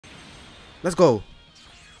Let's go.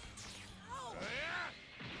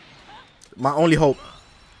 My only hope.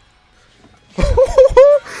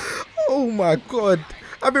 Oh my god.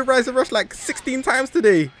 I've been Rise and Rush like 16 times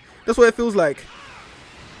today. That's what it feels like.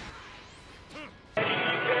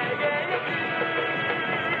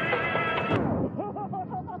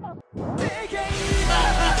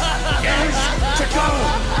 To go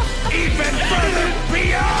even further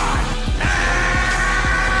beyond.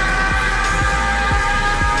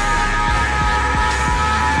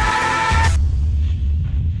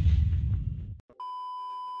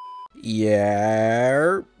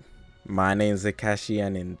 Yeah, my name is Zakashi,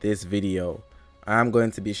 and in this video I'm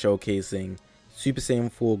going to be showcasing Super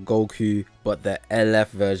Saiyan 4 Goku, but the LF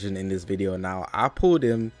version in this video. Now I pulled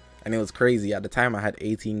him and it was crazy. At the time I had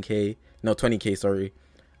 18k, no 20k, sorry.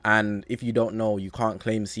 And if you don't know, you can't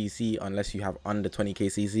claim CC unless you have under 20k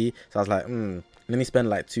CC. So I was like, let me spend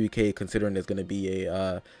like 2k, considering there's going to be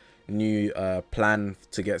a new plan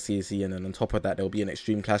to get CC, and then on top of that there'll be an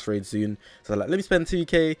extreme clash raid soon. So I was like, let me spend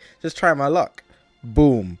 2k, just try my luck.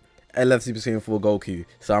 Boom, LF Super Saiyan 4 Goku.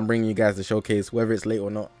 So I'm bringing you guys the showcase, whether it's late or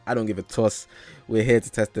not, I don't give a toss. We're here to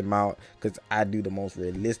test them out because I do the most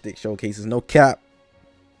realistic showcases. No cap,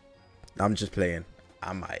 I'm just playing.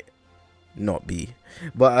 I might not be,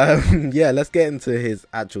 but yeah, let's get into his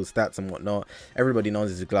actual stats and whatnot. Everybody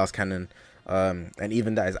knows he's a glass cannon, and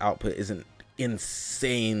even that his output isn't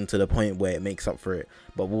insane to the point where it makes up for it,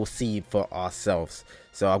 but we'll see for ourselves.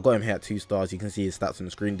 So I've got him here at 2 stars. You can see his stats on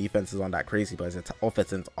the screen. Defenses aren't that crazy, but his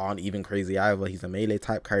offenses aren't even crazy either. He's a melee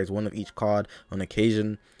type, carries one of each card. On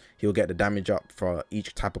occasion he'll get the damage up for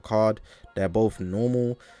each type of card. They're both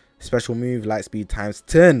normal. Special move, light speed times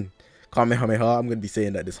 10. Kamehameha, I'm going to be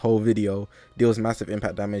saying that this whole video. Deals massive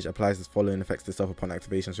impact damage, applies his following effects to self upon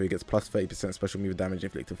activation, so he gets plus 30% special move damage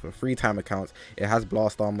inflicted for 3 time accounts. It has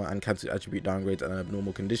blast armor and cancel attribute downgrades and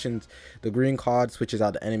abnormal conditions. The green card switches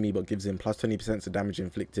out the enemy but gives him plus 20% to damage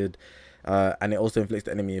inflicted, and it also inflicts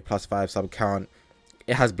the enemy a plus 5 sub count.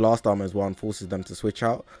 It has blast armor as well and forces them to switch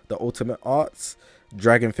out. The ultimate arts,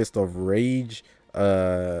 Dragon Fist of Rage,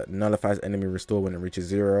 nullifies enemy restore when it reaches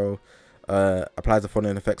 0. Applies the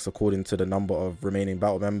following effects according to the number of remaining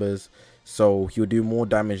battle members, so he'll do more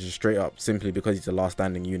damage straight up simply because he's the last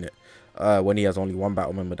standing unit. When he has only one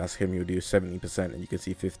battle member, that's him, he'll do 70%, and you can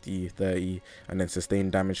see 50, 30, and then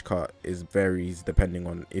sustained damage cut varies depending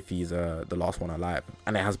on if he's the last one alive,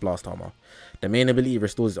 and it has blast armor. The main ability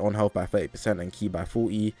restores his own health by 30% and ki by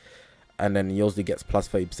 40. And then he also gets plus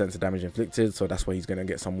 30% to damage inflicted, so that's where he's going to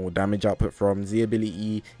get some more damage output from. Z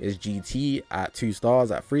ability is GT at 2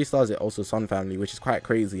 stars. At 3 stars, it also Sun Family, which is quite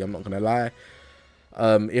crazy, I'm not going to lie.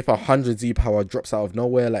 If 100 Z power drops out of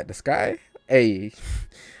nowhere like the sky, hey,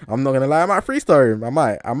 I'm not going to lie, I might 3-star him. I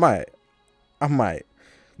might.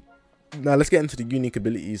 Now let's get into the unique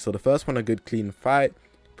abilities. So the first one, a good clean fight.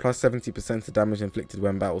 Plus 70% to damage inflicted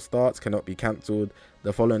when battle starts, cannot be cancelled.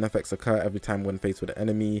 The following effects occur every time when faced with an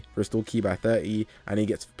enemy. Restore ki by 30, and he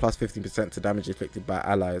gets plus 15% to damage inflicted by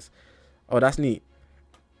allies. Oh, that's neat.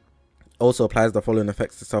 Also applies the following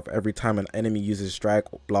effects to self every time an enemy uses strike,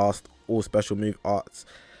 blast, or special move arts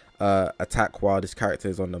attack while this character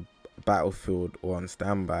is on the battlefield or on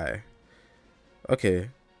standby. Okay,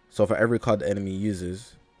 so for every card the enemy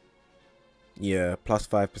uses, yeah, plus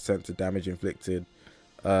 5% to damage inflicted.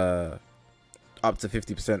 Up to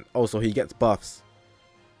 50%. Also, he gets buffs,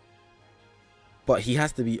 but he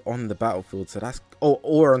has to be on the battlefield, so that's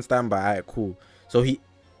or on standby. Alright, cool. So he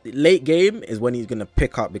late game is when he's gonna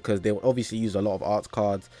pick up, because they will obviously use a lot of arts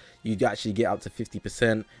cards. You actually get up to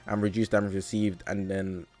 50% and reduce damage received, and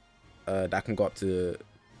then that can go up to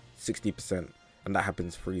 60%, and that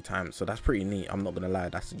happens 3 times. So that's pretty neat, I'm not gonna lie.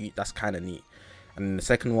 That's kind of neat. And the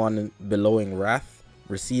second one, Bellowing Wrath,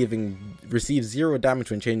 receives 0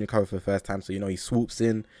 damage when changing cover for the first time, so you know he swoops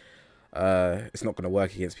in. It's not going to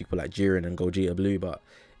work against people like Jiren and Gogeta Blue, but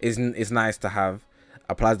it's nice to have.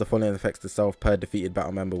 Applies the following effects to self per defeated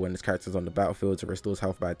battle member when this character is on the battlefield. So restores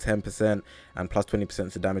health by 10%, and plus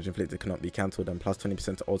 20% to damage inflicted cannot be cancelled, and plus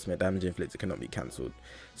 20% to ultimate damage inflicted cannot be cancelled.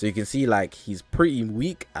 So you can see like he's pretty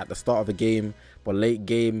weak at the start of the game, but late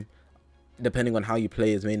game, depending on how you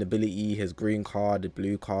play his main ability, his green card, the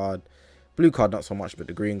blue card not so much, but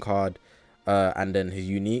the green card, and then his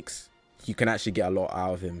uniques, you can actually get a lot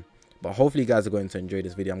out of him. But hopefully you guys are going to enjoy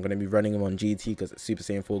this video. I'm going to be running him on GT because Super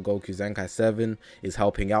Saiyan 4 Goku Zenkai 7 is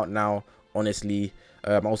helping out now, honestly.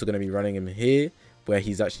 I'm also going to be running him here, where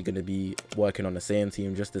he's actually going to be working on the Saiyan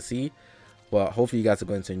team just to see. But hopefully you guys are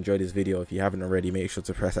going to enjoy this video. If you haven't already, make sure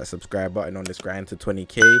to press that subscribe button on this grind to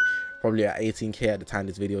 20k, probably at 18k at the time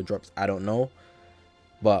this video drops, I don't know.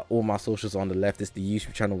 But all my socials are on the left. It's the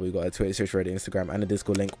YouTube channel. We got a Twitter, Reddit, Instagram, and a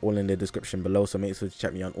Discord link all in the description below. So make sure to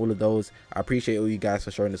check me on all of those. I appreciate all you guys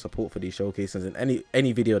for showing the support for these showcases and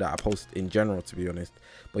any video that I post in general, to be honest.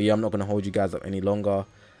 But yeah, I'm not gonna hold you guys up any longer.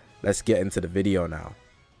 Let's get into the video now.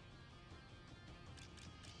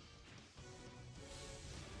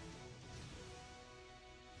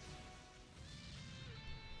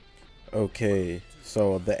 Okay,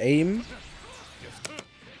 so the aim.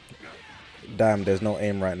 Damn, there's no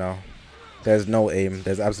aim right now. There's no aim.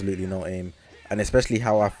 There's absolutely no aim. And especially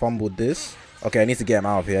how I fumbled this. Okay, I need to get him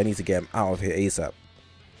out of here. I need to get him out of here ASAP.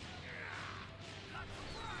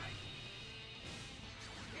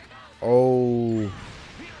 Oh.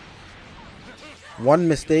 One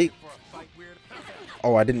mistake.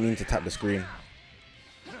 Oh, I didn't mean to tap the screen.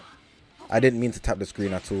 I didn't mean to tap the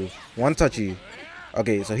screen at all. One touchy.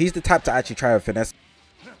 Okay, so he's the type to actually try a finesse.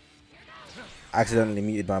 Accidentally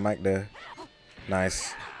muted my mic there.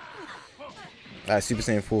 Nice. Alright, Super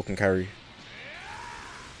Saiyan 4 can carry.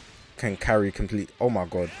 Can carry complete. Oh my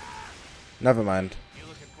god. Never mind.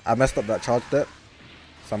 I messed up that charge step,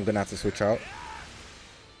 so I'm gonna have to switch out.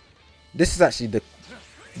 This is actually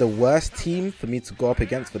the worst team for me to go up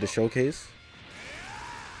against for the showcase.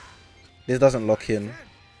 This doesn't lock in.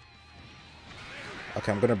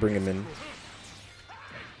 Okay, I'm gonna bring him in.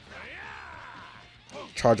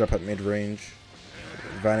 Charge up at mid-range.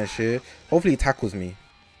 Vanish here. Hopefully he tackles me.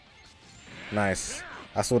 Nice.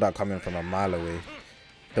 I saw that coming from a mile away.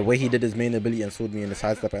 The way he did his main ability and sword me in the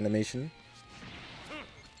sidestep animation.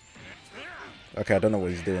 Okay, I don't know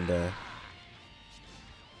what he's doing there.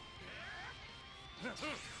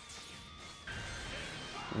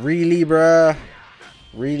 Really, bruh?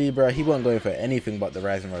 Really, bruh? He wasn't going for anything but the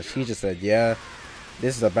Rising Rush. He just said, yeah,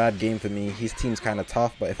 this is a bad game for me. His team's kind of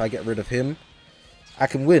tough, but if I get rid of him, I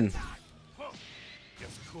can win.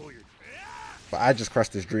 But I just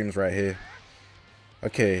crushed his dreams right here.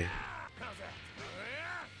 Okay.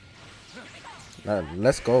 Now,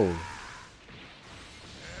 let's go.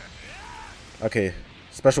 Okay.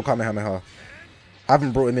 Special Kamehameha. I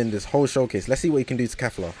haven't brought him in this whole showcase. Let's see what he can do to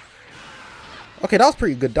Kefla. Okay, that was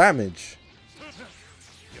pretty good damage.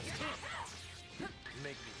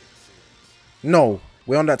 No.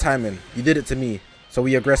 We're on that timing. You did it to me. So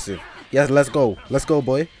we aggressive. Yes, let's go. Let's go,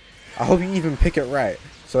 boy. I hope you even pick it right.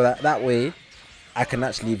 So that way, I can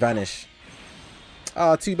actually vanish.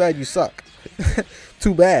 Ah, too bad you suck.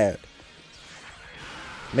 Too bad.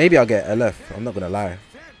 Maybe I'll get LF. I'm not going to lie.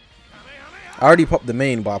 I already popped the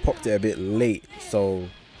main, but I popped it a bit late. So,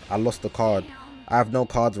 I lost the card. I have no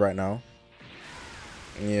cards right now.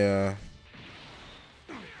 Yeah.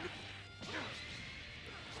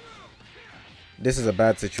 This is a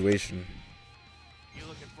bad situation.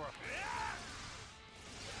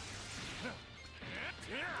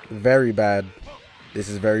 Very bad. This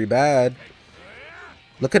is very bad.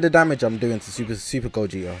 Look at the damage I'm doing to Super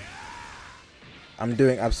Gogeta. I'm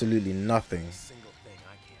doing absolutely nothing.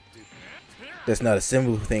 There's not a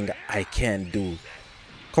single thing I can't do.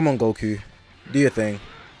 Come on, Goku. Do your thing.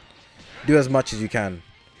 Do as much as you can.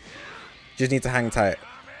 Just need to hang tight.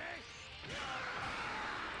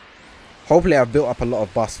 Hopefully I've built up a lot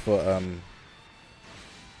of buffs for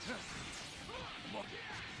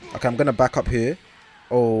Okay, I'm gonna back up here.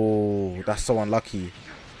 Oh, that's so unlucky.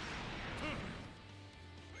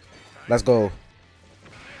 Let's go.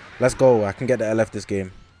 Let's go. I can get the LF this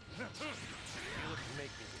game.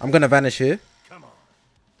 I'm gonna vanish here.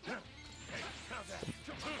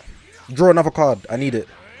 Draw another card. I need it.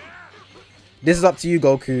 This is up to you,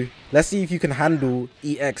 Goku. Let's see if you can handle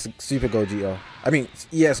EX Super Gogeta. I mean,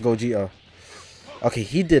 EX Gogeta. Okay,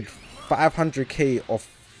 he did 500k of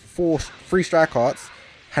 4 free strike arts,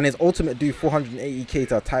 and his ultimate do 480k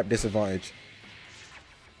to a type disadvantage.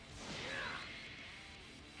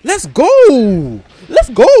 Let's go! Let's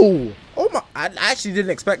go! Oh my, I actually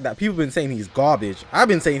didn't expect that. People have been saying he's garbage. I've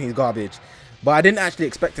been saying he's garbage. But I didn't actually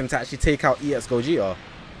expect him to actually take out EX Gogeta.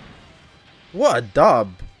 What a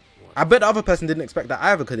dub. I bet the other person didn't expect that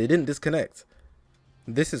either because they didn't disconnect.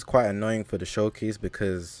 This is quite annoying for the showcase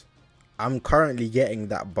because I'm currently getting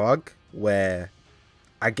that bug where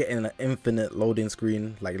I get in an infinite loading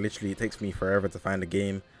screen. Like literally it takes me forever to find a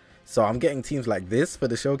game. So I'm getting teams like this for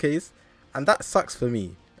the showcase. And that sucks for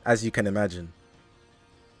me, as you can imagine.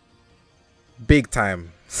 Big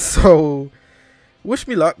time. So wish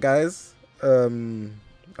me luck, guys. And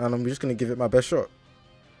I'm just going to give it my best shot.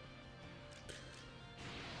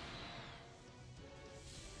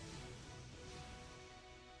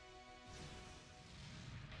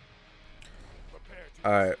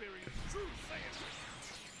 Alright.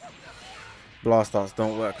 Blast arts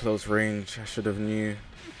don't work close range. I should have knew.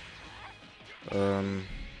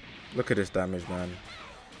 Look at this damage, man.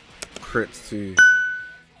 Crits too.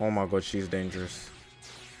 Oh my god, she's dangerous.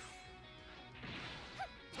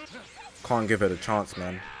 Can't give her the chance,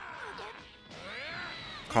 man.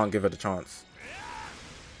 Can't give her the chance.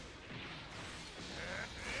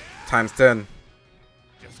 Times 10.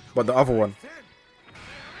 But the other one,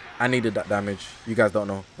 I needed that damage. You guys don't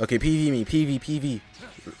know. Okay, PV me. PV.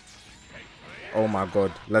 Oh my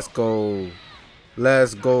god. Let's go.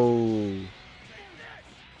 Let's go.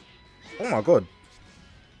 Oh my god.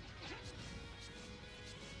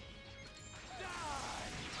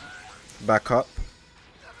 Back up.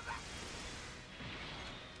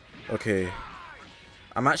 Okay.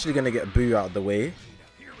 I'm actually going to get Boo out of the way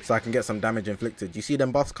so I can get some damage inflicted. You see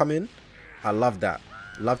them buffs come in? I love that.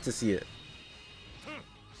 Love to see it.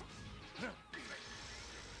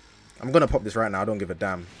 I'm going to pop this right now. I don't give a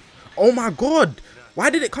damn. Oh my god. Why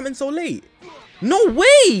did it come in so late? No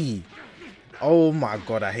way. Oh my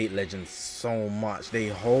god. I hate Legends so much. They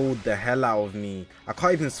hold the hell out of me. I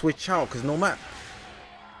can't even switch out because no matter...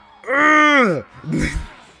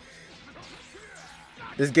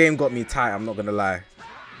 This game got me tight, I'm not gonna lie.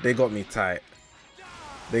 They got me tight.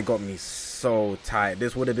 They got me so tight.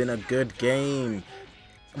 This would have been a good game.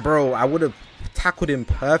 Bro, I would have tackled him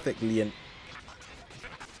perfectly and...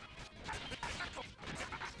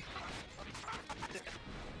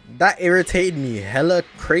 That irritated me hella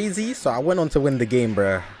crazy, so I went on to win the game,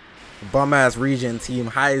 bruh. Bum ass region team,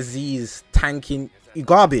 high Z's, tanking. You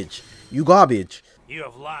garbage. You garbage. You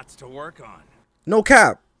have lots to work on. No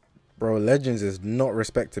cap. Bro, Legends is not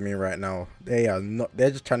respecting me right now. They are not.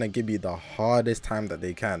 They're just trying to give me the hardest time that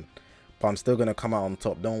they can. But I'm still going to come out on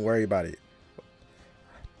top. Don't worry about it.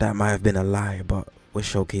 That might have been a lie, but we're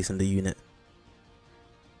showcasing the unit.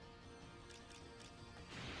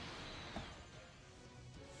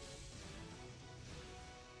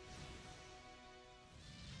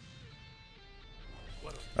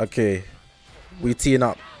 Okay. We teeing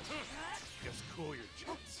up.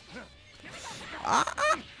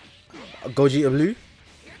 Gogeta blue.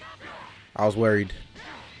 I was worried.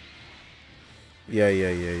 Yeah.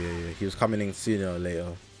 He was coming in sooner or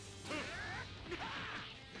later.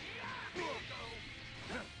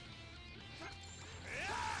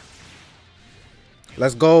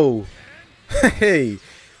 Let's go. Hey,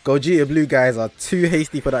 Gogeta blue guys are too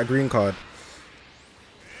hasty for that green card.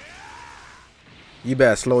 You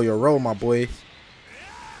better slow your roll, my boy.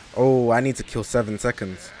 Oh, I need to kill 7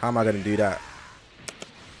 seconds. How am I going to do that?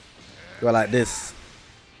 Go like this.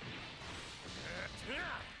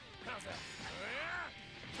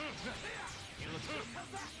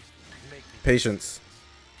 Patience.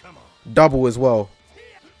 Double as well.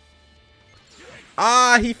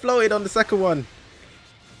 Ah, he floated on the second one.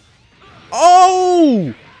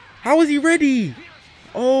 Oh! How is he ready?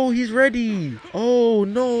 Oh, he's ready. Oh,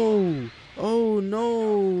 no. Oh,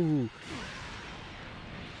 no.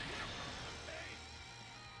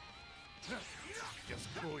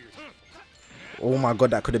 Oh my god,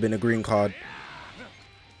 that could have been a green card.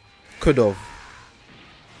 Could have.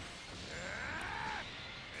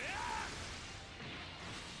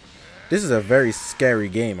 This is a very scary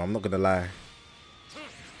game, I'm not gonna lie.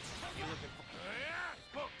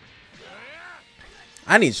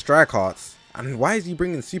 I need strike hearts. And why is he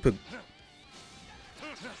bringing super...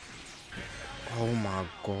 Oh my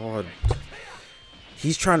god.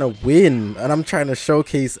 He's trying to win. And I'm trying to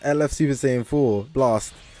showcase LF Super Saiyan 4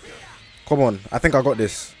 Blast. Come on. I think I got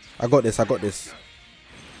this. I got this.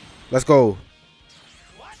 Let's go.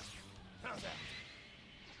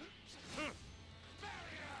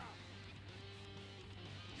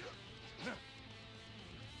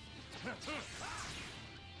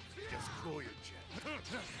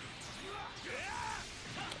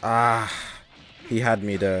 Ah, he had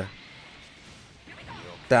me there.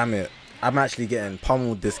 Damn it. I'm actually getting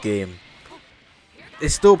pummeled this game.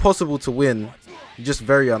 It's still possible to win, just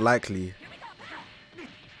very unlikely.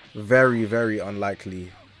 Very, very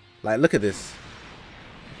unlikely. Like, look at this.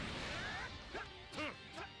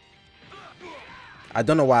 I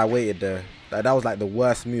don't know why I waited there. Like, that was like the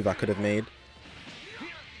worst move I could have made.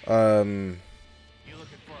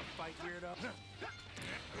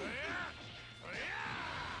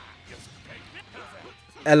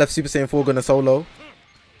 LF Super Saiyan 4 gonna solo.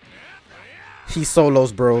 He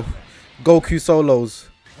solos, bro. Goku solos.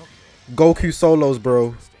 Goku solos,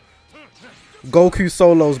 bro. Goku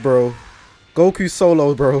solos, bro. Goku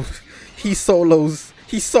solos, bro. He solos.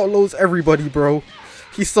 He solos everybody, bro.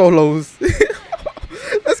 He solos.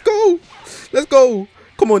 Let's go. Let's go.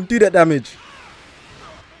 Come on, do that damage.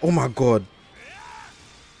 Oh my god.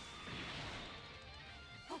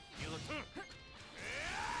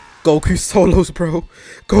 Goku solos, bro.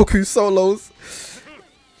 Goku solos.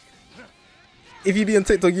 If you be on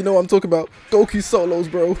TikTok, you know what I'm talking about. Goku solos,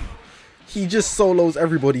 bro. He just solos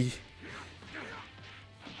everybody.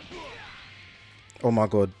 Oh my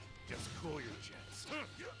god.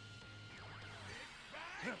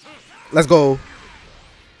 Let's go.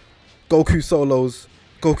 Goku solos.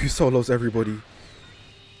 Goku solos everybody.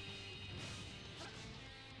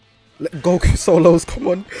 Goku solos, come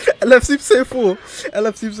on. LF Super Saiyan 4.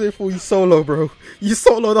 LF Super Saiyan 4, you solo, bro. You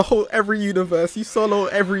solo the whole every universe. You solo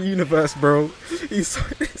every universe, bro.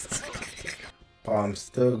 But I'm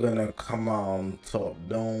still gonna come out on top.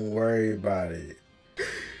 Don't worry about it.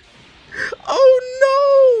 Oh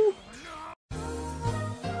no!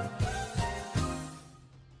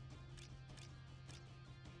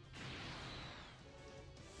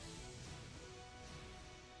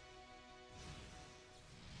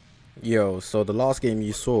 Yo, so the last game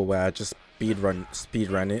you saw where I just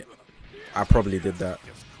speedran it, I probably did that.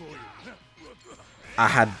 I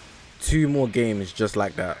had 2 more games just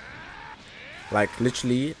like that. Like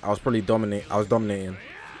literally, I was dominating,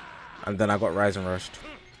 and then I got Rising Rushed.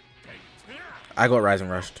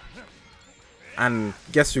 And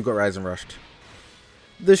guess who got Rising Rushed?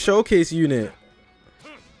 The showcase unit.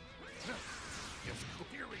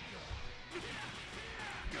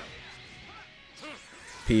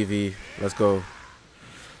 PV, let's go.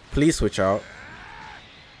 Please switch out.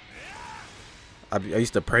 I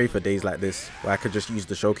used to pray for days like this where I could just use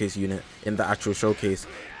the showcase unit in the actual showcase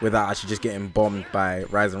without actually just getting bombed by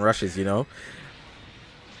Rising Rushes, you know?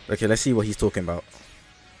 Okay, let's see what he's talking about.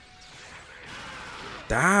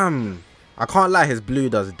 Damn. I can't lie, his blue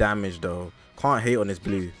does damage though. Can't hate on his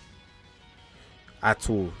blue. At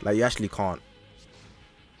all. Like, you actually can't.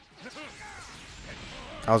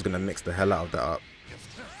 I was going to mix the hell out of that up.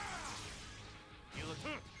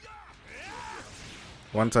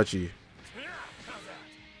 One touchy.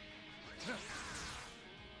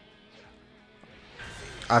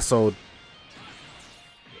 I sold.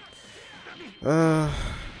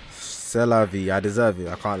 C'est la vie. I deserve it.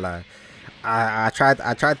 I can't lie. I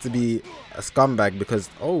tried to be a scumbag because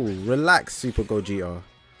relax, Super Gogeta.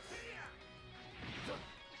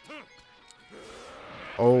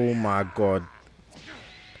 Oh my god.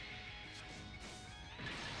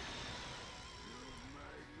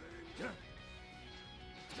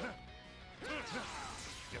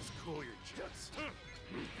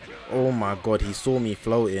 Oh my god, he saw me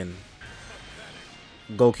floating.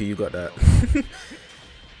 Goku, you got that.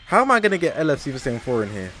 How am I gonna get LF Super Saiyan 4 in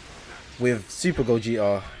here with Super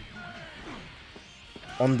Gogeta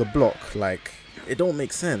on the block? Like, it don't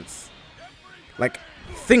make sense. Like,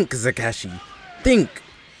 think, Zakashi. Think.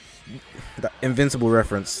 That invincible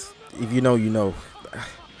reference. If you know, you know.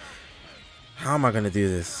 How am I gonna do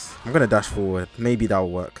this? I'm gonna dash forward. Maybe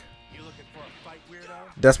that'll work.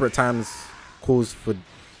 Desperate times calls for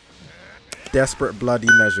desperate bloody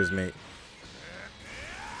measures, mate.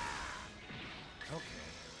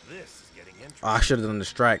 Oh, I should have done the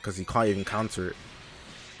strike because he can't even counter it.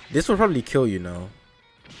 This will probably kill, you know.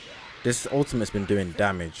 This ultimate's been doing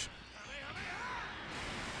damage.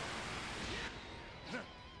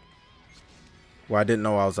 Well, I didn't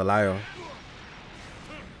know I was a liar.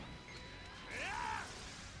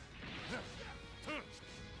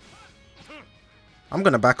 I'm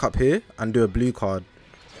gonna back up here and do a blue card.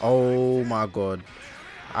 Oh my god.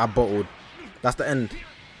 I bottled. That's the end.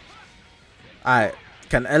 Alright.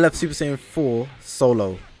 Can LF Super Saiyan 4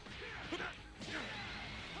 solo?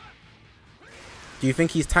 Do you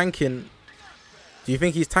think he's tanking? Do you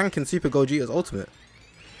think he's tanking Super Gogeta's ultimate?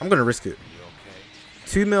 I'm gonna risk it.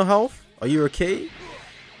 2 mil health? Are you okay?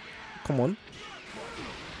 Come on.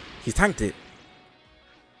 He's tanked it.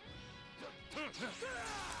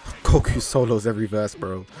 Goku solos every verse,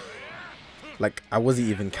 bro. Like, I wasn't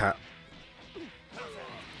even cat.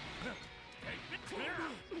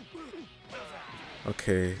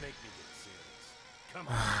 Okay.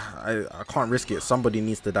 I can't risk it. Somebody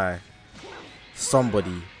needs to die.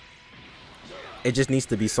 Somebody. It just needs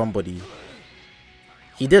to be somebody.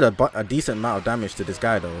 He did a decent amount of damage to this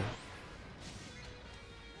guy, though.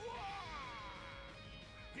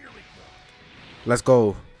 Let's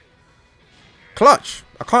go. Clutch.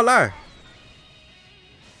 I can't lie.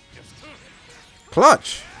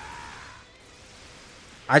 Clutch.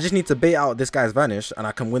 I just need to bait out this guy's vanish and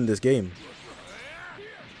I can win this game.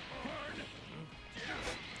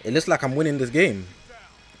 It looks like I'm winning this game.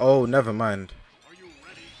 Oh, never mind.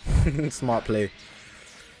 Smart play.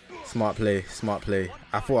 Smart play. Smart play.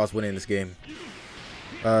 I thought I was winning this game.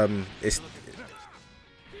 It's...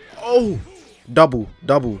 Oh! Double.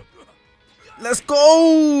 Double. Let's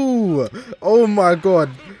go. Oh my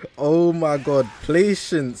god. Oh my god.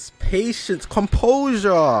 Patience. Patience.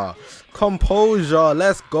 Composure. Composure.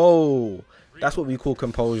 Let's go. That's what we call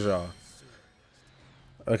composure.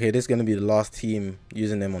 Okay, this is going to be the last team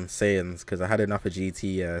using them on Saiyans because I had enough of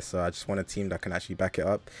GT, so I just want a team that can actually back it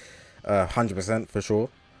up. 100% for sure.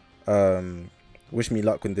 Wish me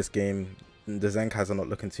luck with this game. The Zenkas are not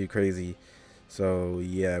looking too crazy, so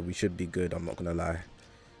yeah, we should be good, I'm not going to lie.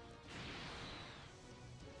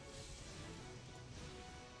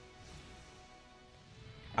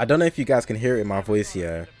 I don't know if you guys can hear it in my voice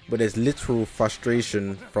here, but there's literal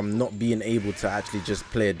frustration from not being able to actually just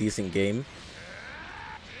play a decent game.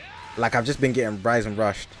 Like, I've just been getting rise and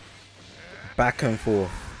rushed back and forth,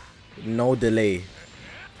 no delay,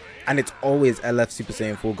 and it's always LF Super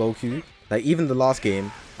Saiyan 4 Goku. Like, even the last game,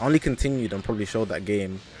 I only continued and probably showed that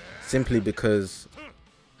game simply because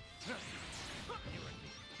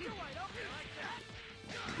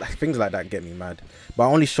like things like that get me mad. But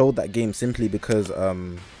I only showed that game simply because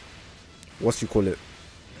what you call it,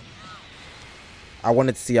 I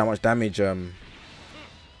wanted to see how much damage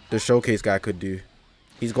the showcase guy could do.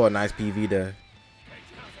 He's got a nice PV there.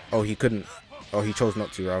 Oh, he couldn't. Oh, he chose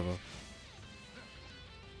not to, rather.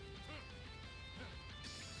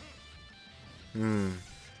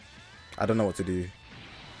 I don't know what to do.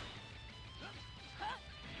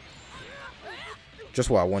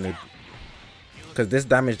 Just what I wanted. Because this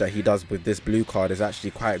damage that he does with this blue card is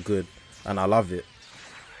actually quite good. And I love it.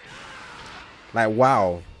 Like,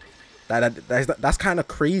 wow. That's kind of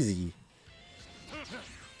crazy.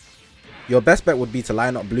 Your best bet would be to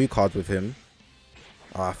line up blue cards with him.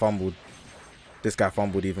 Oh, I fumbled. This guy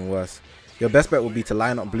fumbled even worse. Your best bet would be to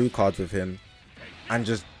line up blue cards with him and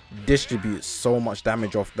just distribute so much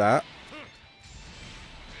damage off that.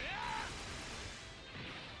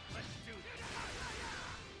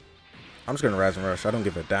 I'm just going to rise and rush. I don't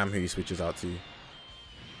give a damn who he switches out to.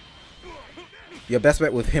 Your best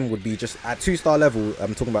bet with him would be just at 2-star level,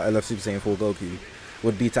 I'm talking about LF Super Saiyan 4 Goku,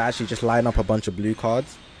 would be to actually just line up a bunch of blue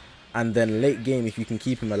cards. And then late game, if you can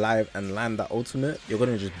keep him alive and land that ultimate, you're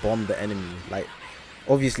going to just bomb the enemy. Like,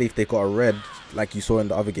 obviously, if they got a red, like you saw in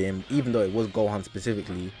the other game, even though it was Gohan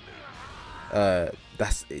specifically,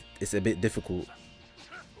 it's a bit difficult.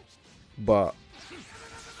 But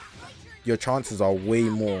your chances are way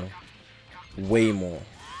more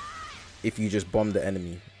if you just bomb the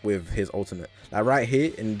enemy with his ultimate. Like right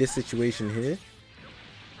here, in this situation here,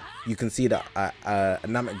 you can see that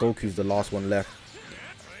Namek Goku's the last one left.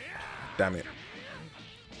 Damn it.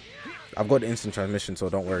 I've got the instant transmission, so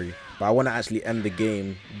don't worry. But I want to actually end the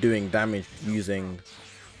game doing damage using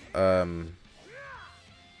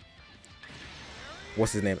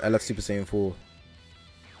what's his name? LF Super Saiyan 4.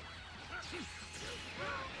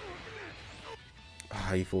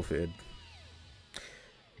 Ah, he forfeited.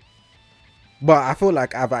 But I feel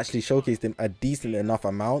like I've actually showcased him a decent enough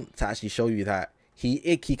amount to actually show you that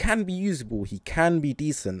he can be usable, he can be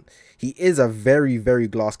decent. He is a very, very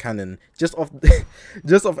glass cannon. Just off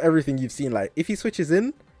just off everything you've seen. Like, if he switches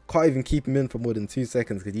in, can't even keep him in for more than 2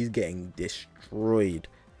 seconds because he's getting destroyed.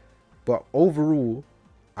 But overall,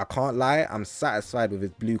 I can't lie, I'm satisfied with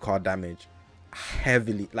his blue card damage.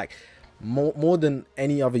 Heavily, like more than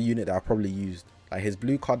any other unit that I've probably used. Like his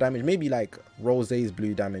blue card damage, maybe like Rose's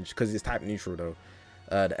blue damage, because it's type neutral though,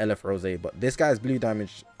 the LF Rose. But this guy's blue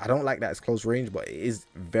damage, I don't like that it's close range, but it is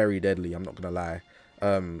very deadly, I'm not gonna lie.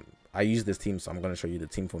 I use this team, so I'm gonna show you the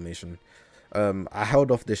team formation. I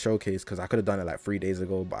held off this showcase because I could have done it like 3 days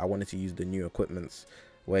ago, but I wanted to use the new equipments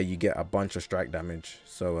where you get a bunch of strike damage.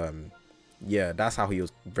 So yeah, that's how he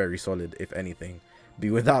was very solid, if anything. But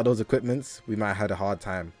without those equipments, we might have had a hard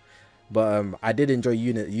time. But I did enjoy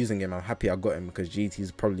using him. I'm happy I got him because GT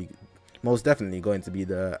is probably most definitely going to be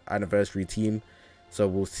the anniversary team. So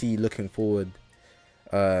we'll see, looking forward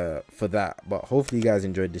for that. But hopefully you guys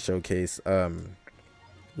enjoyed the showcase.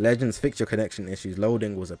 Legends, fix your connection issues.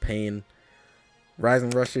 Loading was a pain. Rise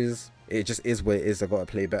and rushes, it just is what it is. I got to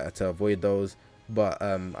play better to avoid those. But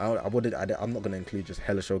I'm not going to include just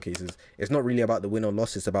hella showcases. It's not really about the win or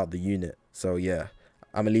loss, it's about the unit. So yeah,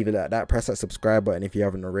 I'm going to leave it at that. Press that subscribe button if you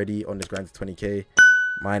haven't already on this grind to 20k.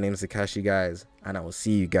 My name's Zakashi, guys, and I will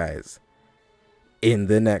see you guys in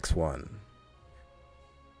the next one.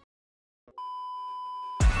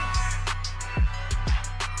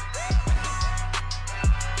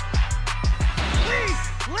 Please,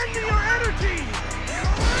 lend me your energy!